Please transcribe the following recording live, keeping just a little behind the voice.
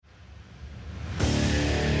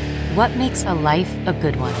What makes a life a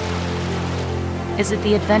good one? Is it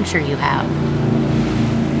the adventure you have?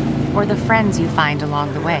 Or the friends you find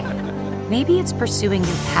along the way? Maybe it's pursuing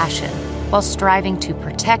your passion while striving to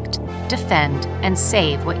protect, defend, and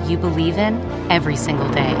save what you believe in every single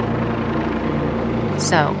day.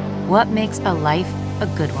 So, what makes a life a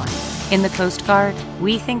good one? In the Coast Guard,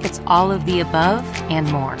 we think it's all of the above and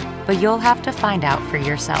more, but you'll have to find out for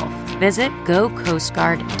yourself. Visit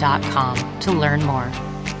gocoastguard.com to learn more.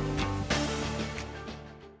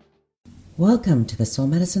 Welcome to the Soul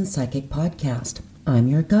Medicine Psychic Podcast. I'm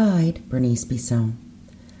your guide, Bernice Bisson.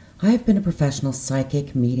 I have been a professional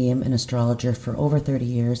psychic, medium, and astrologer for over 30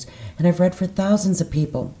 years, and I've read for thousands of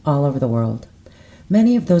people all over the world.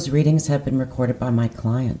 Many of those readings have been recorded by my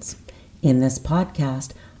clients. In this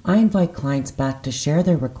podcast, I invite clients back to share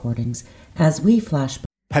their recordings as we flash back.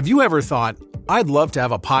 Have you ever thought, I'd love to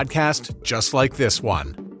have a podcast just like this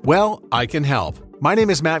one? Well, I can help. My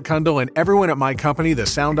name is Matt Kundle, and everyone at my company, the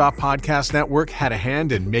Sound Off Podcast Network, had a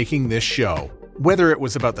hand in making this show. Whether it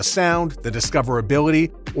was about the sound, the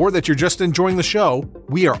discoverability, or that you're just enjoying the show,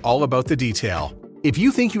 we are all about the detail. If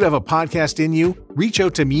you think you have a podcast in you, reach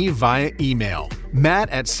out to me via email,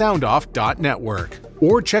 matt@soundoff.network,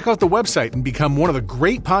 or check out the website and become one of the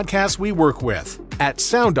great podcasts we work with at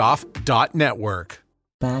soundoff.network.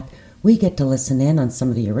 Back, we get to listen in on some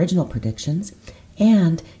of the original predictions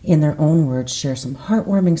and, in their own words, share some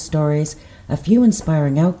heartwarming stories, a few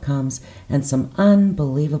inspiring outcomes, and some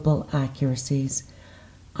unbelievable accuracies.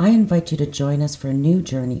 I invite you to join us for a new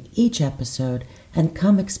journey each episode and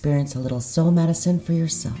come experience a little soul medicine for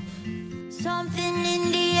yourself. Something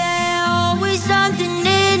in the air, always something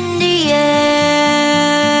in the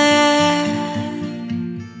air.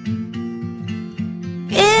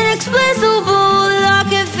 Inexplicable, I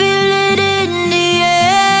can feel it in the air.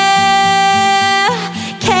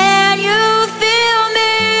 Can you feel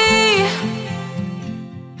me?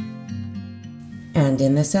 And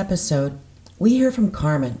in this episode, we hear from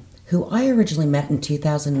Carmen, who I originally met in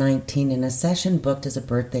 2019 in a session booked as a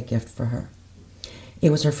birthday gift for her.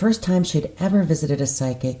 It was her first time she'd ever visited a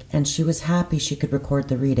psychic, and she was happy she could record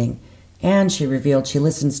the reading, and she revealed she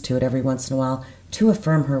listens to it every once in a while to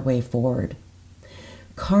affirm her way forward.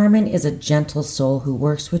 Carmen is a gentle soul who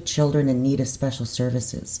works with children in need of special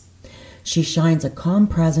services. She shines a calm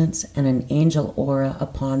presence and an angel aura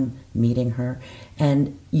upon meeting her,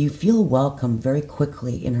 and you feel welcome very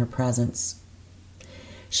quickly in her presence.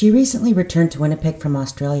 She recently returned to Winnipeg from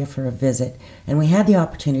Australia for a visit, and we had the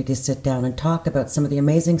opportunity to sit down and talk about some of the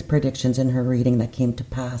amazing predictions in her reading that came to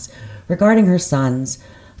pass regarding her sons,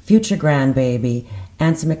 future grandbaby,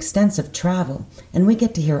 and some extensive travel. And we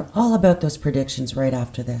get to hear all about those predictions right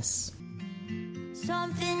after this.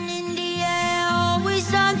 Something in the air, always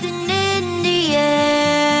something in the air.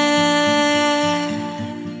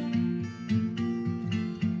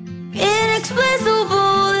 Inexplicable,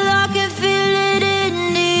 I can feel it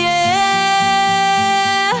in the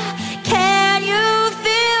air. Can you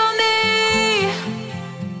feel me?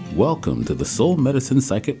 Welcome to the Soul Medicine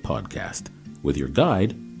Psychic Podcast with your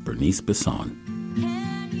guide, Bernice Bisson.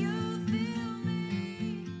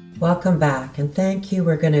 Welcome back, and thank you.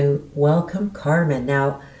 We're going to welcome Carmen.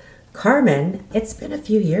 Now, Carmen, it's been a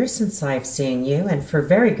few years since I've seen you, and for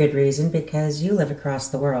very good reason, because you live across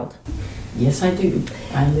the world. Yes, I do.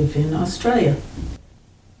 I live in Australia.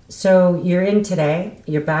 So you're in today,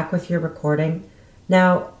 you're back with your recording.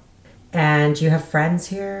 Now, and you have friends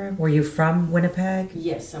here? Were you from Winnipeg?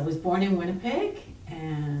 Yes, I was born in Winnipeg,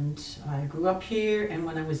 and I grew up here, and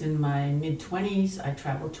when I was in my mid-20s, I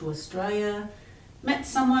traveled to Australia, met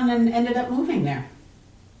someone, and ended up moving there.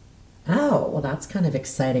 Oh, well, that's kind of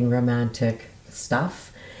exciting, romantic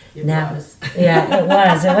stuff. It was. Yeah, it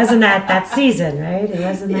was. It wasn't that season, right? It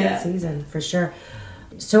wasn't that season, for sure.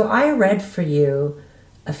 So I read for you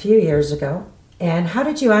a few years ago, and how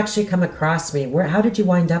did you actually come across me? How did you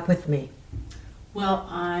wind up with me? Well,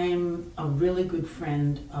 I'm a really good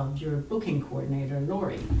friend of your booking coordinator,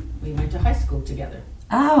 Lori. We went to high school together.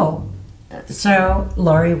 Oh, so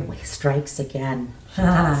Lori strikes again.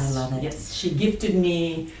 I love it. Yes, she gifted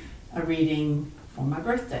me a reading for my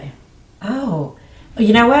birthday. Oh,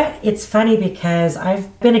 you know what? It's funny because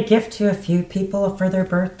I've been a gift to a few people for their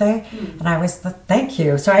birthday, and I was thank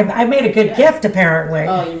you. So I made a good gift, apparently.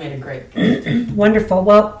 Oh, you made a great gift. Wonderful.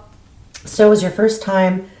 Well, so it was your first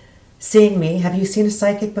time seeing me. Have you seen a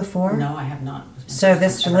psychic before? No, I have not. So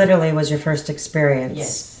this literally was your first experience?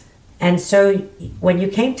 Yes. And so when you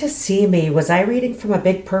came to see me, was I reading from a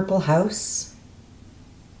big purple house?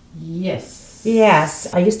 Yes.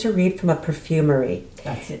 Yes. I used to read from a perfumery.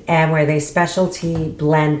 That's it. And where they specialty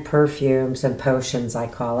blend perfumes and potions, I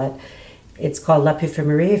call it. It's called La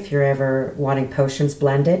Parfumerie if you're ever wanting potions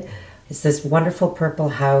blended. It's this wonderful purple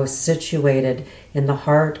house situated in the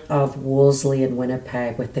heart of Wolseley in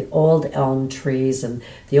Winnipeg with the old elm trees and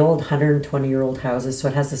the old 120-year-old houses. So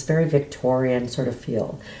it has this very Victorian sort of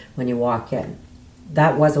feel when you walk in.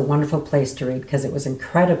 That was a wonderful place to read because it was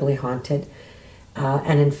incredibly haunted.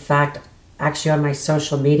 And in fact, actually on my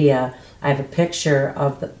social media, I have a picture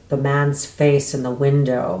of the man's face in the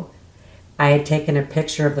window. I had taken a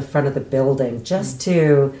picture of the front of the building just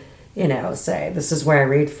to, say, this is where I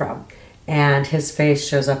read from. And his face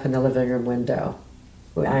shows up in the living room window.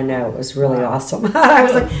 I know, it was really awesome.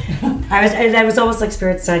 I was almost like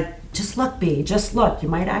Spirit said, just look, Bea, just look. You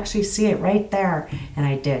might actually see it right there. And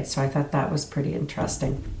I did, so I thought that was pretty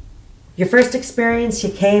interesting. Your first experience,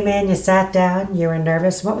 you came in, you sat down, you were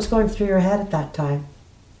nervous. What was going through your head at that time?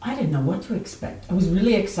 I didn't know what to expect. I was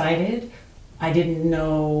really excited. I didn't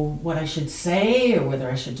know what I should say or whether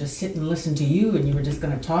I should just sit and listen to you and you were just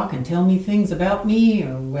going to talk and tell me things about me,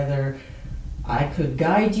 or whether I could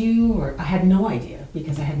guide you, or I had no idea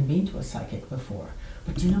because I hadn't been to a psychic before.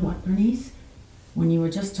 But do you know what, Bernice? When you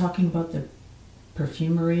were just talking about the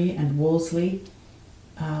perfumery and Wolseley,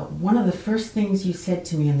 one of the first things you said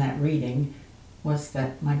to me in that reading was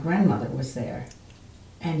that my grandmother was there.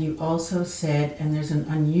 And you also said, and there's an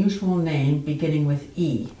unusual name beginning with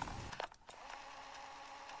E.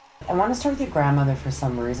 I want to start with your grandmother for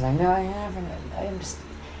some reason. I know I'm just,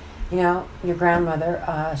 your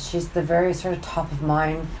grandmother, she's the very sort of top of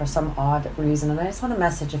mind for some odd reason. And I just want to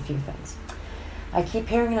message a few things. I keep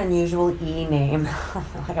hearing an unusual E name.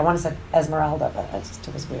 Like I want to say Esmeralda, but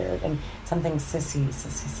it was weird. And something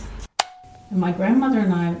Sissy. My grandmother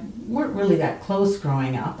and I weren't really that close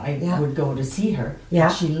growing up. I would go to see her. Yeah.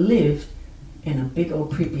 She lived in a big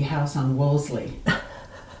old creepy house on Wolseley.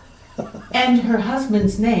 And her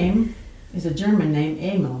husband's name is a German name,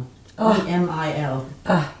 Emil. E-M-I-L.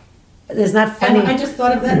 Isn't that funny? And I just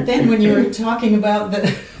thought of that then when you were talking about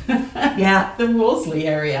the the Wolseley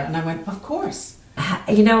area. And I went, of course.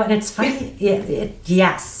 And it's funny.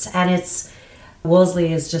 Yes. And it's...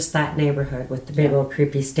 Wolseley is just that neighborhood with the big old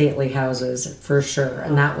creepy stately houses, for sure.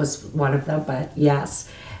 And that was one of them. But yes.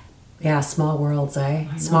 Yeah, small worlds, eh?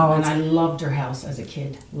 Small worlds. And I loved her house as a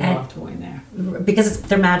kid. Loved going there. Because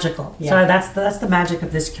they're magical. Yeah. So that's the magic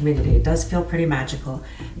of this community. It does feel pretty magical.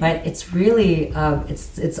 But it's really,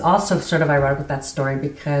 it's also sort of ironic with that story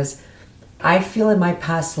because I feel in my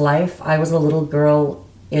past life, I was a little girl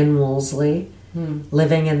in Wolseley,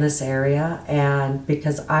 living in this area. And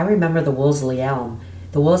because I remember the Wolseley elm.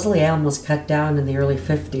 The Wolseley elm was cut down in the early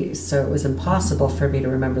 50s, so it was impossible for me to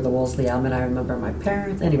remember the Wolseley elm, and I remember my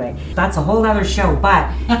parents. Anyway, that's a whole other show,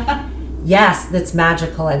 but yes, it's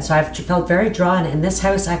magical, and so I've felt very drawn, and this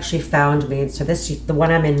house actually found me. So the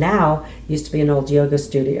one I'm in now used to be an old yoga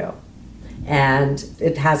studio, and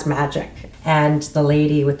it has magic. And the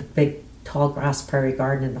lady with the big, tall grass prairie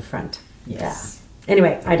garden in the front. Yes. Yeah.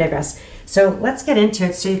 Anyway, I digress. So let's get into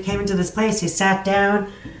it. So you came into this place, you sat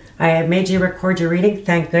down. I made you record your reading,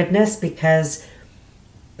 thank goodness, because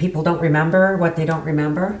people don't remember what they don't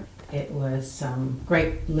remember. It was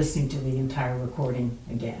great listening to the entire recording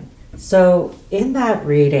again. So in that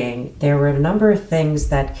reading, there were a number of things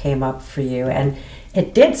that came up for you, and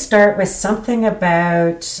it did start with something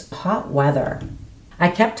about hot weather. I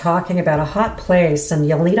kept talking about a hot place, and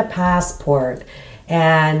you'll need a passport,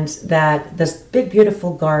 and that this big,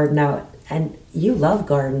 beautiful garden out. And you love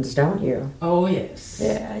gardens, don't you? Oh, yes.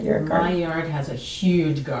 Yeah, you're a garden. My yard has a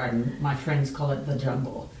huge garden. My friends call it the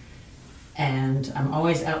jungle. And I'm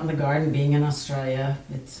always out in the garden, being in Australia.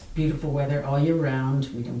 It's beautiful weather all year round.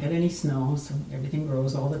 We don't get any snow, so everything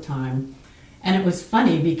grows all the time. And it was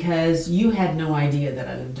funny because you had no idea that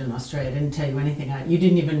I lived in Australia. I didn't tell you anything. You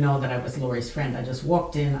didn't even know that I was Lori's friend. I just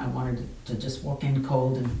walked in. I wanted to just walk in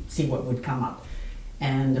cold and see what would come up.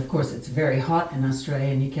 And of course, it's very hot in Australia,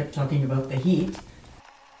 and you kept talking about the heat.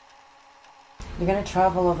 You're going to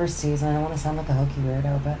travel overseas, and I don't want to sound like a hokey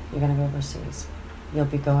weirdo, but you're going to go overseas. You'll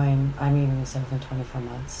be going, I mean, you said within 24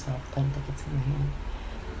 months, so plane tickets in your hand.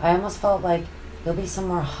 I almost felt like you'll be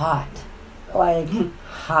somewhere hot. Like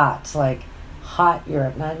hot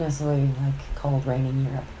Europe, not necessarily like cold, raining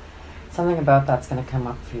Europe. Something about that's going to come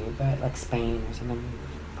up for you, but like Spain or something,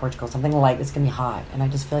 Portugal, something like it's going to be hot, and I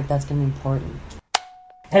just feel like that's going to be important.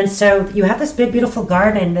 And so you have this big, beautiful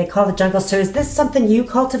garden they call the jungle. So is this something you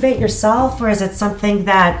cultivate yourself, or is it something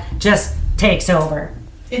that just takes over?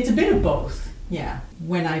 It's a bit of both, yeah.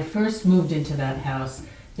 When I first moved into that house,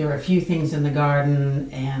 there were a few things in the garden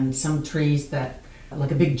and some trees that,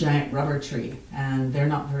 like a big giant rubber tree, and they're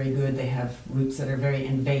not very good. They have roots that are very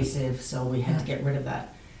invasive, so we had to get rid of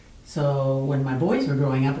that. So when my boys were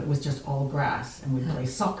growing up, it was just all grass, and we'd play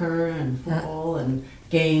soccer and football and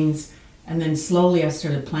games. And then slowly I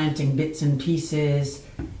started planting bits and pieces,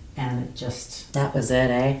 and it just... That was it,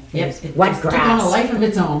 eh? Yep, it What just grass? took on a life of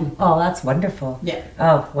its own. Oh, that's wonderful. Yeah.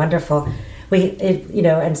 Oh, wonderful.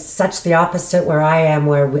 And such the opposite where I am,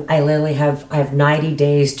 where I literally I have 90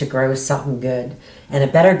 days to grow something good, and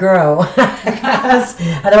it better grow, because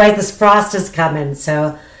otherwise this frost is coming.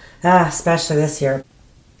 So, especially this year.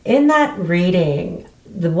 In that reading,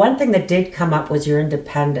 the one thing that did come up was your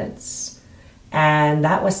independence, and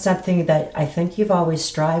that was something that I think you've always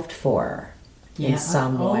strived for in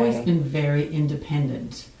some I've always way. been very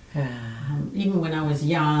independent. Even when I was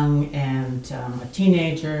young and a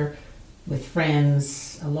teenager with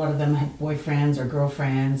friends, a lot of them had boyfriends or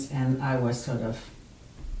girlfriends, and I was sort of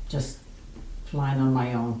just flying on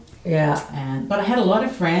my own. Yeah. But I had a lot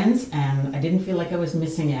of friends, and I didn't feel like I was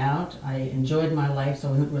missing out. I enjoyed my life, so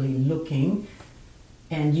I wasn't really looking.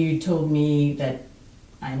 And you told me that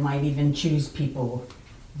I might even choose people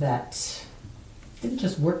that didn't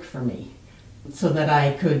just work for me, so that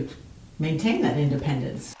I could maintain that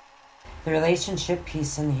independence. The relationship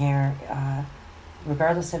piece in here,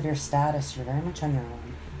 regardless of your status, you're very much on your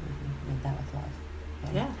own. You need that with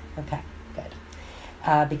love. Yeah. Okay,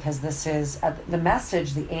 good. Because this is the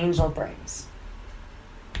message the angel brings.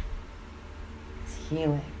 It's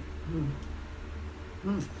healing.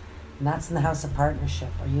 And that's in the house of partnership.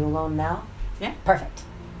 Are you alone now? Yeah. Perfect.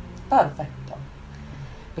 Perfecto.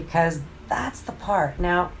 Because that's the part.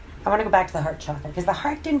 Now, I want to go back to the heart chakra, because the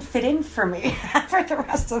heart didn't fit in for me for the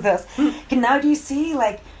rest of this. And now do you see,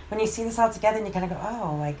 like, when you see this all together and you kind of go,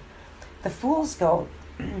 oh, like, the fool's gold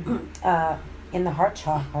in the heart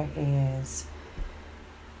chakra is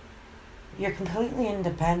you're completely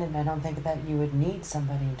independent. I don't think that you would need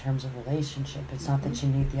somebody in terms of relationship. It's not that you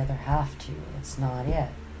need the other half to. It's not it.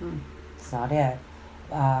 It's not it.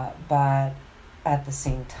 But at the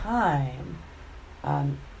same time,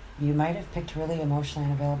 you might have picked really emotionally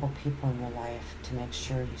unavailable people in your life to make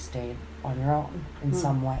sure you stayed on your own in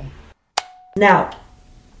some way. Now,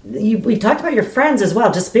 we talked about your friends as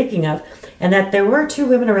well, just speaking of, and that there were two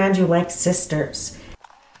women around you like sisters.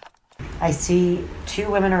 I see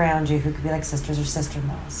two women around you who could be like sisters or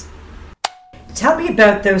sister-in-laws. Tell me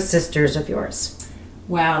about those sisters of yours.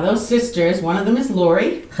 Wow, those sisters, one of them is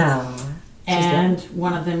Lori, Oh, and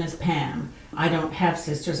one of them is Pam. I don't have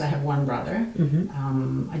sisters, I have one brother.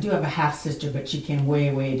 I do have a half-sister, but she came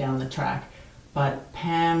way, way down the track. But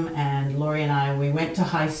Pam and Lori and I, we went to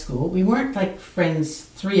high school. We weren't like friends,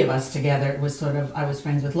 three of us together. It was sort of, I was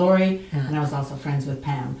friends with Lori, and I was also friends with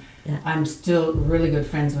Pam. Yeah. I'm still really good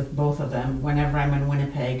friends with both of them. Whenever I'm in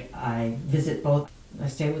Winnipeg, I visit both. I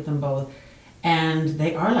stay with them both. And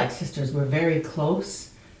they are like sisters. We're very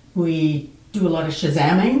close. We do a lot of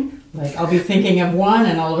shazamming. Like, I'll be thinking of one,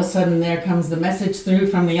 and all of a sudden there comes the message through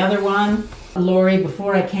from the other one. Lori,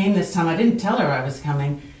 before I came this time, I didn't tell her I was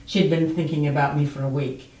coming. She'd been thinking about me for a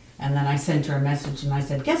week. And then I sent her a message and I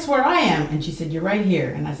said, guess where I am? And she said, you're right here.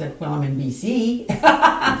 And I said, well, I'm in BC.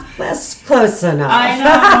 That's close enough. I know.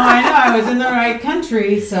 I was in the right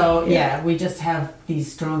country. So yeah, we just have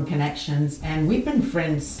these strong connections. And we've been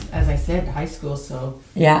friends, as I said, high school, so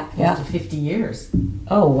close to 50 years.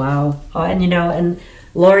 Oh, wow. Oh, and and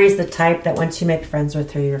Lori's the type that once you make friends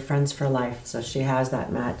with her, you're friends for life. So she has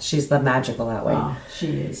that match. She's the magical that way. Oh, she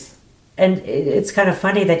is. And it's kind of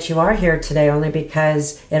funny that you are here today, only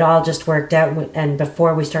because it all just worked out. And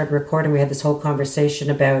before we started recording, we had this whole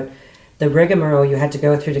conversation about the rigmarole you had to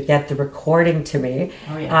go through to get the recording to me.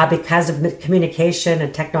 Oh, yeah. Because of communication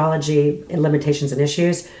and technology and limitations and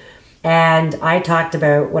issues. And I talked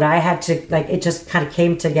about what I had to, like, it just kind of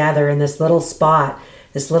came together in this little spot,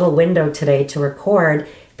 this little window today to record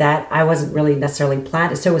that I wasn't really necessarily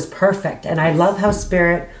planned. So it was perfect. And I love how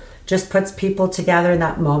Spirit just puts people together in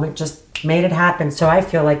that moment, just made it happen. So I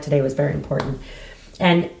feel like today was very important.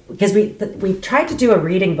 And because we tried to do a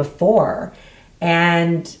reading before,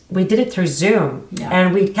 and we did it through Zoom,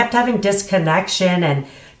 and we kept having disconnection and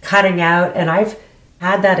cutting out. And I've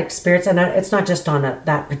had that experience, and it's not just on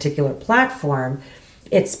that particular platform.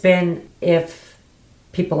 It's been if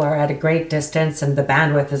people are at a great distance and the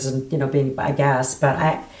bandwidth isn't, being, I guess,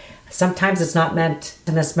 but sometimes it's not meant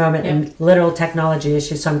in this moment and literal technology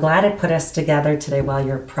issues. So I'm glad it put us together today while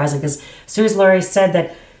you're present. Because as soon as Lori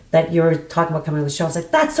said that you were talking about coming on the show, I was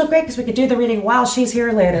like, that's so great because we could do the reading while she's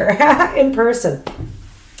here later in person.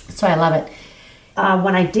 So I love it.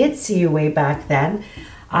 When I did see you way back then,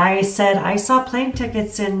 I said, I saw plane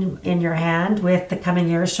tickets in your hand with the coming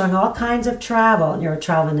years showing all kinds of travel. And you were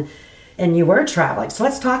traveling. And you were traveling. So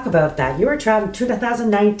let's talk about that. You were traveling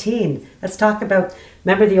 2019. Let's talk about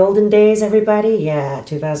Remember the olden days, everybody? Yeah,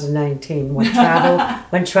 2019,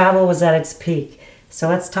 when travel was at its peak. So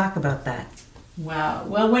let's talk about that. Wow.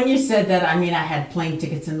 Well, when you said that, I mean, I had plane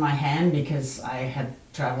tickets in my hand because I had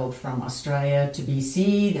traveled from Australia to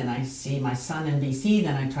BC. Then I see my son in BC.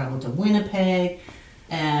 Then I traveled to Winnipeg.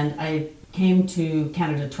 And I came to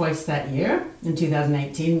Canada twice that year, in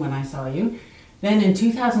 2018 when I saw you. Then in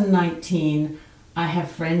 2019, I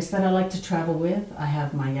have friends that I like to travel with. I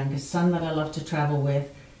have my youngest son that I love to travel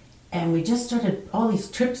with. And we just started, all these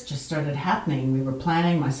trips just started happening. We were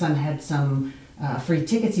planning. My son had some free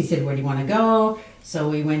tickets. He said, where do you want to go? So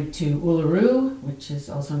we went to Uluru, which is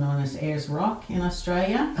also known as Ayers Rock in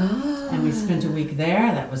Australia. Oh. And we spent a week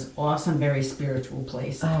there. That was awesome, very spiritual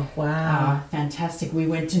place. Oh, wow. Fantastic. We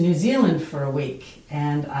went to New Zealand for a week,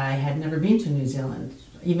 and I had never been to New Zealand,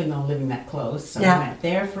 even though living that close. So I went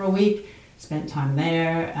there for a week, spent time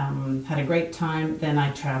there, had a great time. Then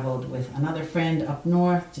I traveled with another friend up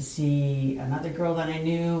north to see another girl that I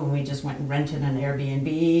knew, and we just went and rented an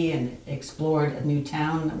Airbnb and explored a new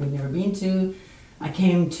town that we'd never been to. I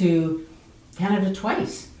came to Canada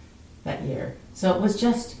twice that year. So it was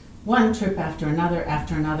just one trip after another,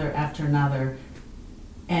 after another, after another.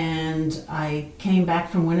 And I came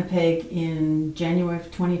back from Winnipeg in January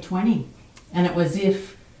of 2020. And it was as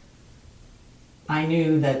if I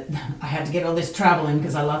knew that I had to get all this travel in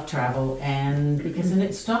because I love travel. And because then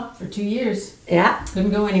it stopped for 2 years. Yeah.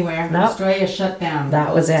 Couldn't go anywhere. Nope. Australia shut down.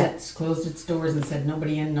 That was it. Closed its doors and said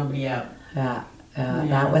nobody in, nobody out. Yeah,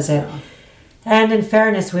 that was it. And in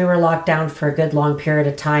fairness, we were locked down for a good long period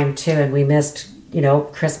of time too, and we missed,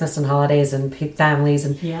 Christmas and holidays and families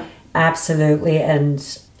and absolutely.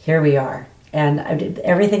 And here we are, and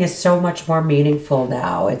everything is so much more meaningful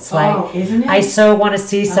now. It's like, isn't it? I so want to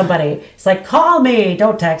see somebody. It's like, call me,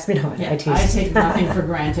 don't text me. No, I take nothing for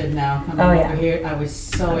granted now. Coming over here, I was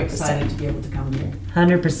so 100%. Excited to be able to come here.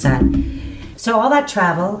 100%. So all that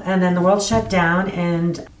travel, and then the world shut down,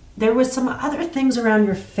 and there was some other things around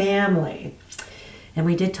your family. And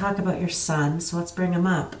we did talk about your son, so let's bring him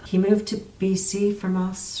up. He moved to BC from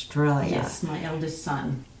Australia. Yes, my eldest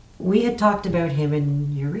son. We had talked about him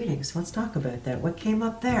in your reading, so let's talk about that. What came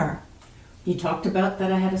up there? You talked about that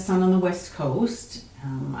I had a son on the West Coast.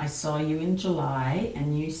 I saw you in July,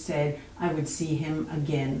 and you said I would see him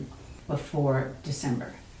again before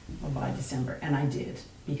December, or by December. And I did,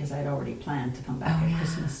 because I'd already planned to come back at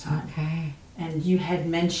Christmas time. Okay. And you had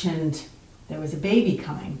mentioned there was a baby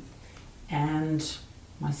coming. And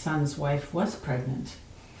my son's wife was pregnant,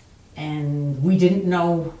 and we didn't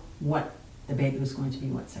know what the baby was going to be,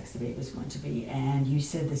 what sex the baby was going to be. And you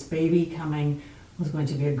said this baby coming was going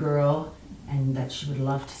to be a girl, and that she would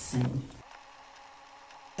love to sing.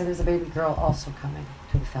 So there's a baby girl also coming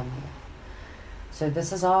to the family. So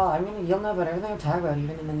this is all, you'll know about everything I'll talk about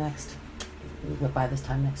even in the next, by this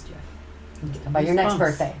time next year. By your next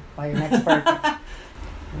birthday.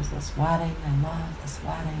 There's this wedding. I love this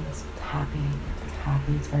wedding. It's happy.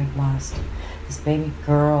 It's very blessed. This baby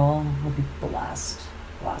girl will be blessed.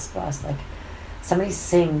 Like somebody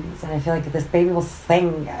sings, and I feel like this baby will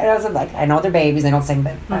sing. I know they're babies. They don't sing,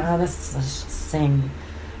 but sing.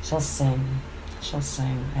 She'll sing.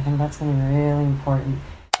 I think that's going to be really important.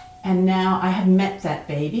 And now I have met that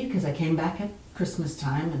baby because I came back at Christmas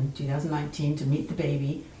time in 2019 to meet the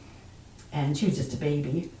baby, and she was just a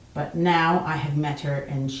baby. But now I have met her,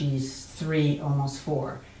 and she's 3, almost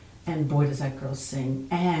 4. And boy, does that girl sing.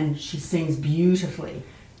 And she sings beautifully.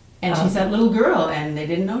 And she's that little girl, and they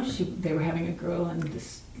didn't know they were having a girl, and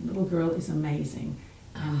this little girl is amazing.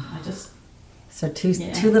 And I just... So two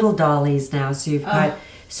little dollies now. So you've got...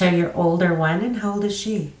 So your older one, and how old is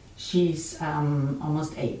she? She's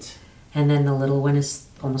almost 8. And then the little one is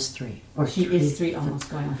almost 3. Or she is 3, almost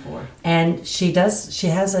going on 4. And she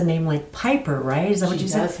has a name like Piper, right? Is that what you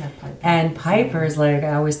said? She does have Piper. And Piper is like,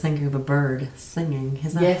 I always think of a bird singing.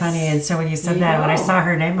 Isn't that funny? And so when you said that, when I saw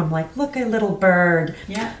her name, I'm like, look, a little bird.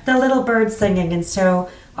 Yeah. The little bird singing. And so,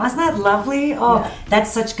 wasn't that lovely? Oh,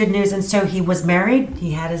 that's such good news. And so he was married.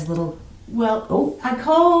 He had his little... Well, I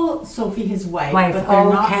call Sophie his wife, but they're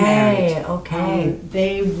not married. Okay.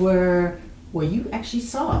 They were... Well, you actually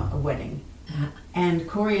saw a wedding. And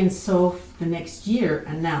Corey and Soph the next year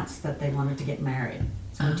announced that they wanted to get married.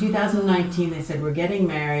 So in 2019, they said, we're getting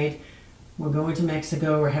married. We're going to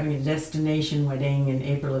Mexico. We're having a destination wedding in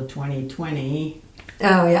April of 2020.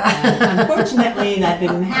 Oh, yeah. And unfortunately, that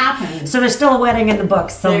didn't happen. So there's still a wedding in the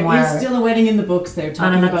books somewhere. There is still a wedding in the books. They're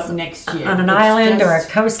talking about next year. On an island or a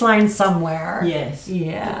coastline somewhere. Yes.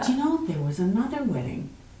 Yeah. But there was another wedding.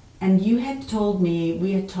 And you had told me,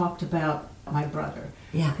 we had talked about my brother.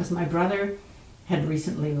 Yeah. Because my brother had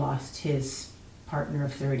recently lost his partner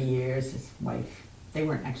of 30 years. His wife they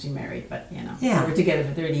weren't actually married, but Yeah. they were together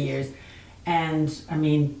for 30 years. And I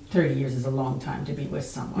mean, 30 years is a long time to be with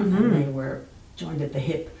someone, and they were joined at the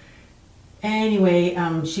hip. Anyway,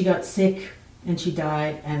 she got sick and she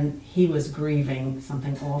died, and he was grieving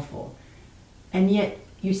something awful. And yet,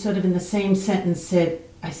 you sort of in the same sentence said,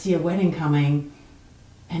 I see a wedding coming,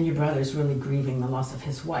 and your brother's really grieving the loss of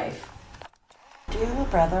his wife. Do you have a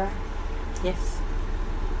brother? Yes.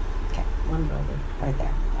 Okay. One brother. Right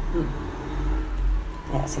there.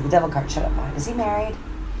 Yeah, see, the devil card showed up behind. Is he married?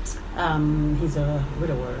 He's a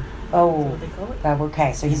widower. Oh. Is that what they call it?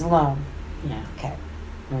 Okay, so he's alone. Yeah. Okay.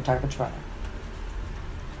 We're talking about your brother.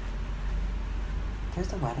 There's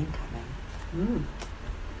the wedding coming.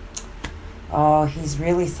 Oh, he's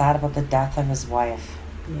really sad about the death of his wife.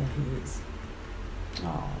 Yeah, he is.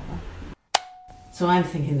 Oh. So I'm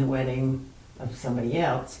thinking the wedding of somebody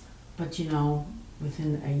else, but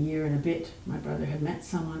within a year and a bit, my brother had met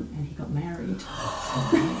someone and he got married.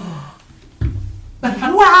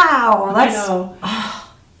 Wow, that's. I know.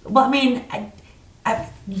 Well, I mean,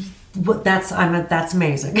 that's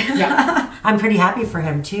amazing. Yeah. I'm pretty happy for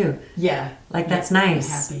him too. Yeah. Like, that's Yeah,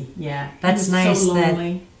 nice. Happy. Yeah. That's He was nice so that-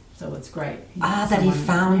 lonely, so it's great. That he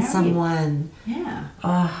found married. someone. Yeah.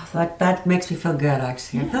 Oh, that makes me feel good,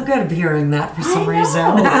 actually. I feel good hearing that for some I know. reason.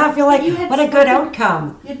 I feel like, You had what a good spoken-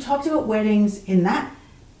 outcome. You talked about weddings in that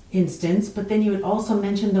instance, but then you had also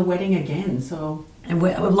mentioned the wedding again. So And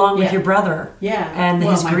along with Yeah. your brother. yeah, And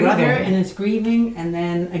well, his my grieving. brother and his grieving, and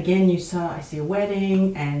then again I see a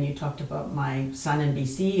wedding, and you talked about my son in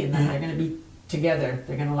BC, and then they're going to be together.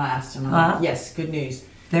 They're going to last, and I'm like, yes, good news.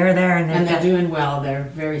 They're there and And they're got- doing well. They're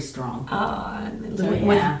very strong.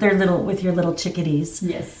 So, with your little chickadees.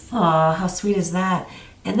 Yes. Oh, how sweet is that?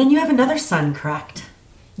 And then you have another son, correct?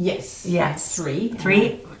 Yes. Yes. Three.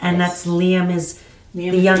 Three, and Yes. that's Liam is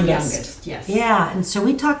Liam the is youngest. yes. Yeah, and so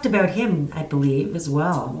we talked about him, I believe, as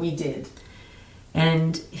well, We did.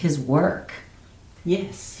 and his work.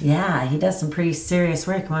 Yes. Yeah, he does some pretty serious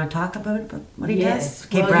work. You want to talk about what he Yes. does?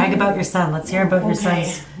 Okay, Well, brag you- about your son. Let's hear about your Okay.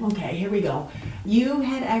 son's. Okay, here we go. You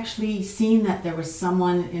had actually seen that there was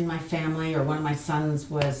someone in my family, or one of my sons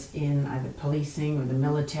was in either policing or the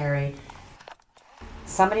military.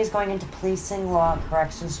 Somebody's going into policing, law,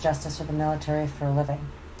 corrections, justice, or the military for a living.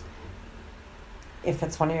 If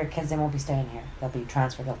it's one of your kids, they won't be staying here. They'll be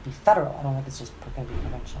transferred. They'll be federal. I don't think it's just going to be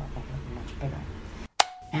provincial. I think it'll be much bigger.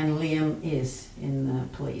 And Liam is in the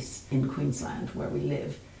police in Queensland, where we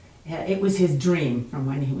live. It was his dream from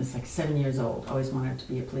when he was like 7 years old. Always wanted to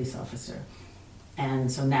be a police officer.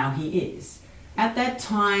 And so now he is. At that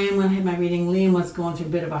time, when I had my reading, Liam was going through a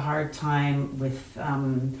bit of a hard time with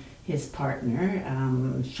his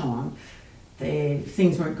partner, Sean.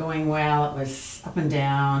 Things weren't going well. It was up and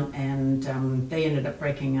down, and they ended up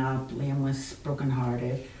breaking up. Liam was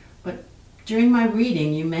brokenhearted. But during my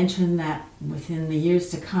reading, you mentioned that within the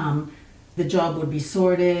years to come, the job would be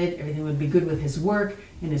sorted, everything would be good with his work,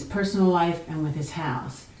 in his personal life, and with his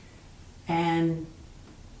house. And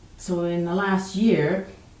so in the last year,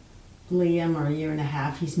 Liam, or a year and a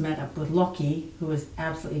half, he's met up with Lockie, who is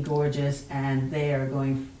absolutely gorgeous, and they are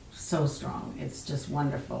going so strong. It's just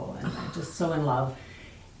wonderful, and they're just so in love.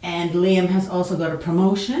 And Liam has also got a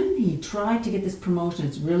promotion. He tried to get this promotion.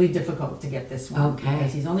 It's really difficult to get this one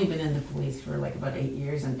because he's only been in the police for like about 8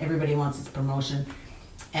 years, and everybody wants his promotion.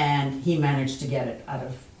 And he managed to get it out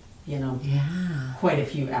of, quite a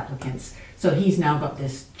few applicants. So he's now got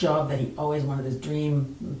this job that he always wanted, this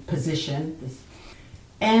dream position.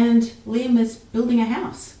 And Liam is building a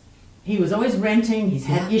house. He was always renting. He's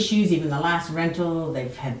had issues. Even the last rental,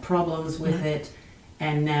 they've had problems with it.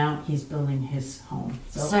 And now he's building his home.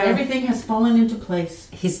 So everything has fallen into place.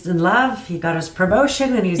 He's in love. He got his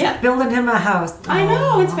promotion, and he's building him a house. I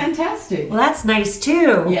know, it's fantastic. Well, that's nice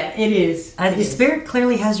too. Yeah, it is. The Spirit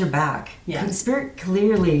clearly has your back. Yeah. The Spirit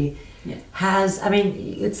clearly has, I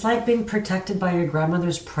mean, it's like being protected by your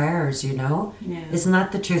grandmother's prayers, Yeah. Isn't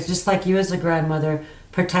that the truth? Just like you as a grandmother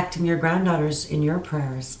protecting your granddaughters in your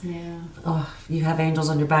prayers. Yeah. Oh, you have angels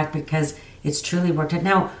on your back because it's truly worked out.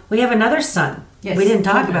 Now, we have another son. Yes, we didn't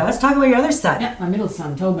talk Tobin. about. Let's talk about your other son. Yeah, my middle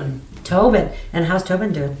son, Tobin. Tobin. And how's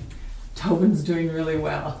Tobin doing? Tobin's doing really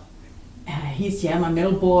well. He's my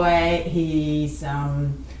middle boy. He's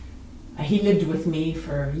he lived with me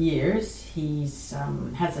for years. He's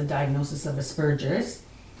has a diagnosis of Asperger's,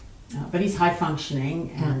 but he's high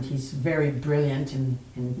functioning and he's very brilliant in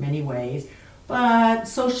many ways. But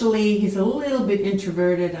socially, he's a little bit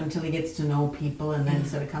introverted until he gets to know people, and then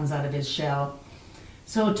sort of comes out of his shell.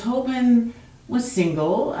 So Tobin was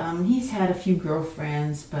single. He's had a few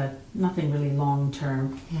girlfriends, but nothing really long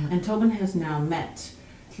term. And Tobin has now met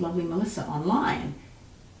lovely Melissa online.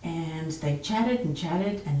 And they chatted and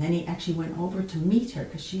chatted, and then he actually went over to meet her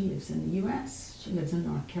because she lives in the U.S. She lives in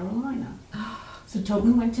North Carolina. So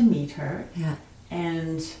Tobin went to meet her, Yeah.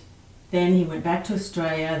 and then he went back to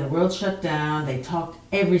Australia. The world shut down. They talked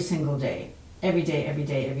every single day. Every day, every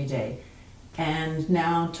day, every day. And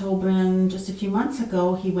now Tobin, just a few months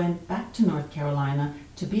ago, he went back to North Carolina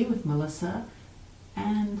to be with Melissa,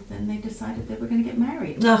 and then they decided they were going to get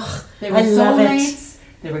married. Ugh, They were I love it. soulmates.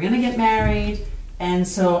 They were going to get married. And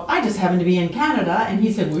so I just happened to be in Canada, and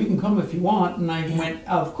he said, well, you can come if you want. And I went,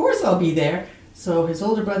 of course I'll be there. So his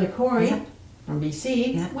older brother, Corey, Yeah. from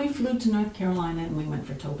BC, Yeah. we flew to North Carolina, and we went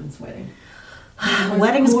for Tobin's wedding.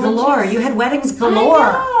 Weddings gorgeous. galore. You had weddings I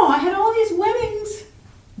galore. know. I had all these weddings. It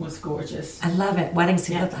was gorgeous. I love it. Weddings,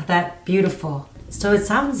 Yeah. that beautiful. So it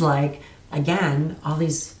sounds like, again, all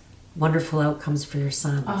these wonderful outcomes for your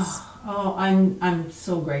sons. Oh, I'm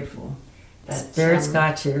so grateful. That, Spirit's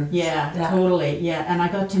got you. Yeah, Yeah. totally. Yeah, and I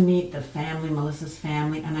got to meet the family, Melissa's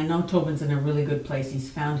family, and I know Tobin's in a really good place. He's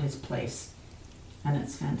found his place, and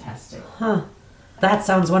it's fantastic. Huh. That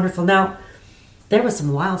sounds wonderful. Now, there was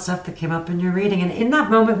some wild stuff that came up in your reading, and in that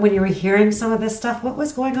moment when you were hearing some of this stuff, what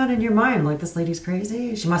was going on in your mind? Like, this lady's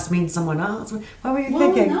crazy? She must mean someone else? What were you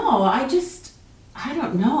Well, thinking? no, I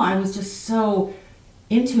don't know. I was just so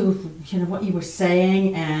into what you were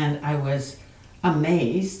saying, and I was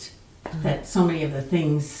amazed that so many of the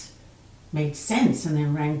things made sense and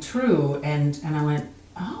then rang true, and I went,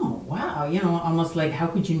 oh wow, almost like, how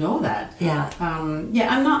could you know that? Yeah.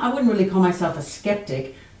 I wouldn't really call myself a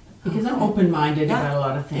skeptic because I'm open-minded Yeah. about a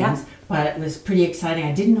lot of things, Yeah. but it was pretty exciting.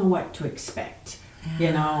 I didn't know what to expect.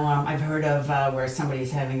 I've heard of where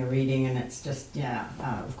somebody's having a reading and it's just,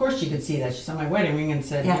 of course she could see that. She saw my wedding ring and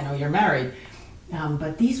said, Yeah. you're married.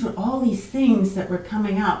 But these were all these things that were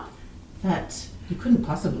coming up that you couldn't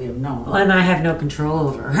possibly have known. Well, and I have no control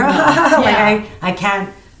over. Yeah. I can't,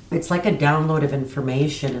 it's like a download of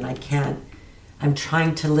information, and I'm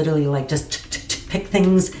trying to literally like just pick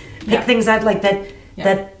things out like that,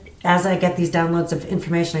 that as I get these downloads of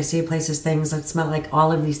information, I see places, things that smell like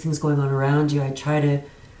all of these things going on around you. I try to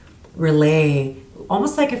relay,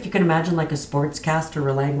 almost like if you can imagine like a sportscaster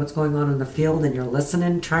relaying what's going on in the field, and you're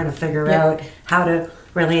listening, trying to figure out how to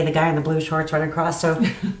relay the guy in the blue shorts running across. So,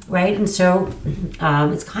 right? And so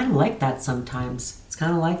it's kind of like that sometimes. It's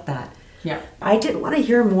kind of like that. Yeah. I did want to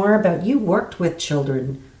hear more about, you worked with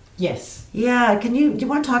children. Yes. Yeah. Do you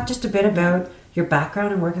want to talk just a bit about your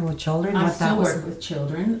background in working with children? I what still that was? work with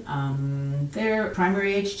children. They're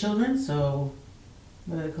primary age children, so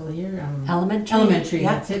what do they call it here? Elementary? Elementary,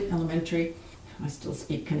 Yeah. that's it, elementary. I still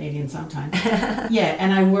speak Canadian sometimes. Yeah,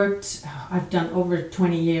 and I've done over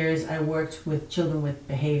 20 years, I worked with children with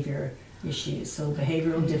behavior issues, so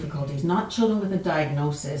behavioral difficulties, not children with a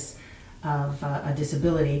diagnosis of a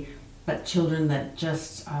disability, but children that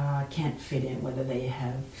just can't fit in, whether they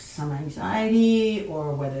have some anxiety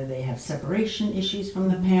or whether they have separation issues from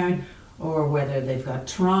the parent, or whether they've got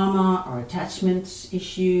trauma or attachment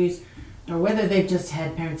issues, or whether they've just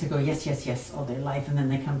had parents that go yes, yes, yes all their life, and then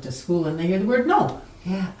they come to school and they hear the word no.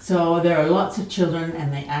 Yeah. So there are lots of children,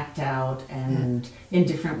 and they act out and in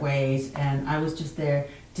different ways, and I was just there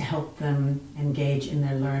to help them engage in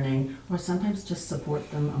their learning, or sometimes just support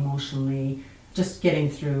them emotionally, just getting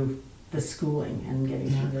through the schooling and getting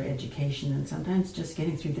through their education, and sometimes just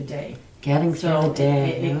getting through the day. Getting through So the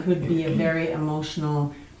day. it could be a very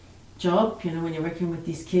emotional job, when you're working with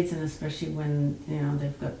these kids, and especially when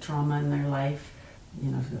they've got trauma in their life,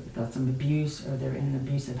 if they've got some abuse, or they're in an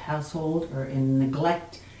abusive household, or in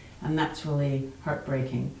neglect, and that's really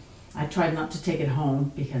heartbreaking. I tried not to take it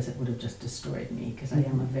home because it would have just destroyed me, because I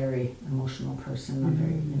am a very emotional person, a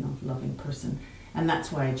very loving person, and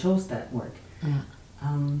that's why I chose that work. Yeah.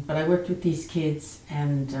 But I worked with these kids,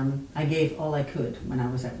 and I gave all I could when I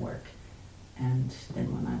was at work, and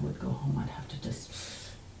then when I would go home, I'd have to just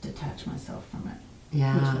detach myself from it,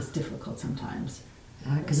 which was difficult sometimes.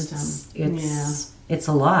 Because But, it's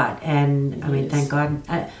a lot, and It I mean, is. thank God.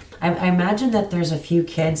 I imagine that there's a few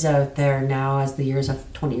kids out there now, as the years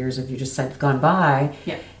of 20 years of you just said gone by,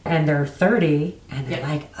 Yeah. and they're 30, and they're Yeah.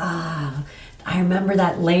 like, I remember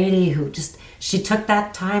that lady who she took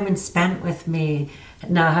that time and spent with me.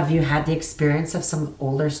 Now, have you had the experience of some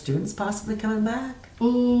older students possibly coming back?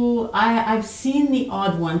 Ooh, I've seen the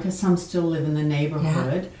odd one, because some still live in the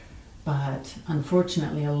neighborhood, but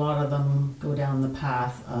unfortunately a lot of them go down the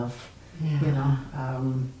path of,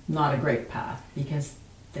 not a great path, because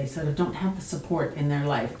they sort of don't have the support in their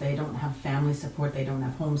life. They don't have family support, they don't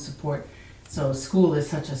have home support, so school is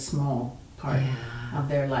such a small part of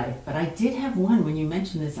their life. But I did have one, when you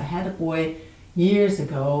mentioned this, I had a boy years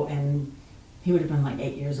ago, and he would have been like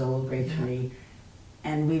 8 years old, grade 3,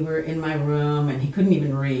 And we were in my room, and he couldn't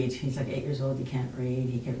even read. He's like 8 years old, he can't read.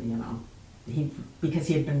 He could, because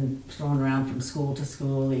he had been thrown around from school to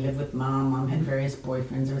school. He lived with mom. Mom had various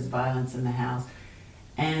boyfriends. There was violence in the house.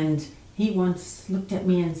 And he once looked at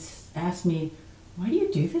me and asked me, "Why do you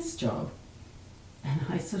do this job?" And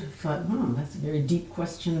I sort of thought, that's a very deep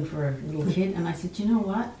question for a little kid. And I said, you know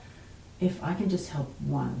what? If I can just help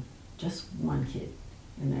just one kid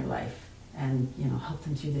in their life, and help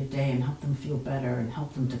them through their day and help them feel better and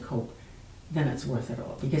help them to cope, then it's worth it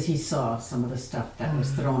all. Because he saw some of the stuff that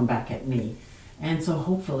was thrown back at me. And so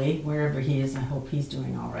hopefully, wherever he is, I hope he's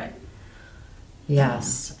doing all right.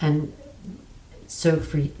 Yes. And so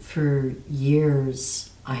for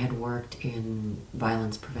years, I had worked in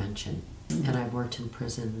violence prevention. And I worked in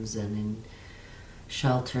prisons and in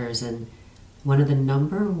shelters. And one of the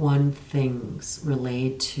number one things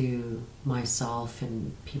related to myself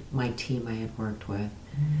and my team I had worked with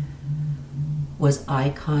was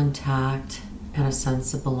eye contact, and a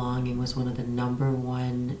sense of belonging was one of the number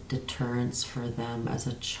one deterrents for them as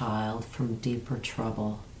a child from deeper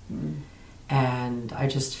trouble. And I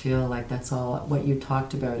just feel like that's all what you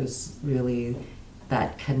talked about is really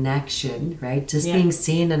that connection, right? Just being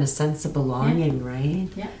seen and a sense of belonging, right?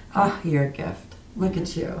 Yeah. Oh, you're a gift. Look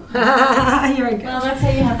at you. You're a gift. Well, that's how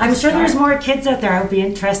you have to I'm sure start. there's more kids out there. I would be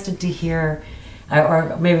interested to hear,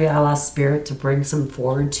 or maybe I'll ask Spirit to bring some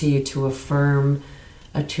forward to you to affirm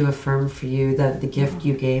for you that the gift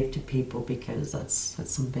you gave to people, because that's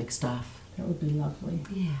some big stuff. That would be lovely.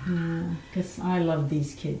 Yeah. Because I love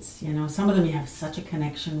these kids. Some of them you have such a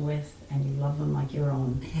connection with, and you love them like your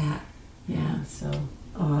own. Yeah. So.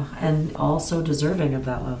 And also deserving of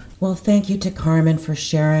that love. Well, thank you to Carmen for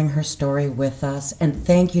sharing her story with us, and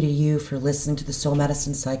thank you to you for listening to the Soul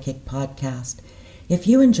Medicine Psychic podcast. If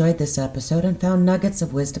you enjoyed this episode and found nuggets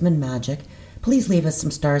of wisdom and magic, please leave us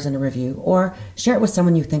some stars in a review or share it with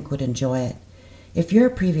someone you think would enjoy it. If you're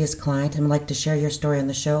a previous client and would like to share your story on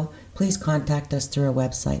the show, please contact us through our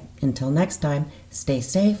website. Until next time, stay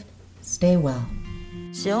safe, stay well.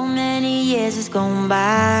 So many years has gone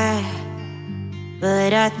by,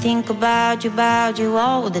 but I think about you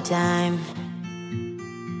all the time.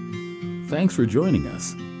 Thanks for joining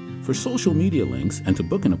us. For social media links and to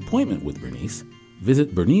book an appointment with Bernice,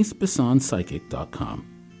 visit BerniceBessonPsychic.com.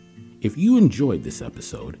 If you enjoyed this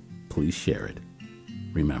episode, please share it.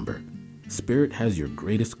 Remember, Spirit has your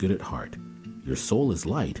greatest good at heart. Your soul is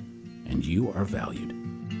light, and you are valued.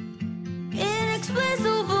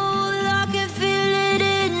 Inexplicable, I can feel it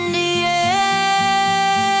in the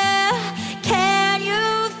air. Can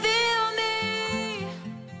you feel me?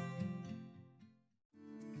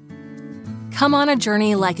 Come on a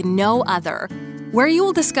journey like no other, where you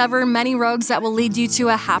will discover many roads that will lead you to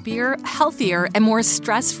a happier, healthier, and more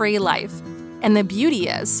stress-free life. And the beauty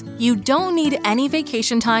is, you don't need any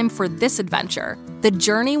vacation time for this adventure. The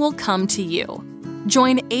journey will come to you.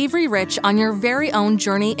 Join Avery Rich on your very own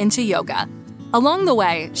journey into yoga. Along the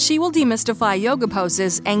way, she will demystify yoga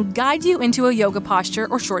poses and guide you into a yoga posture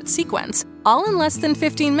or short sequence, all in less than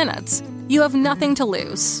 15 minutes. You have nothing to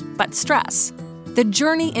lose but stress. The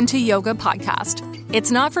Journey into Yoga podcast.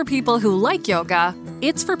 It's not for people who like yoga,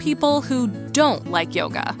 it's for people who don't like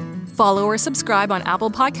yoga. Follow or subscribe on Apple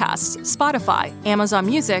Podcasts, Spotify, Amazon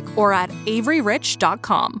Music, or at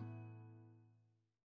averyrich.com.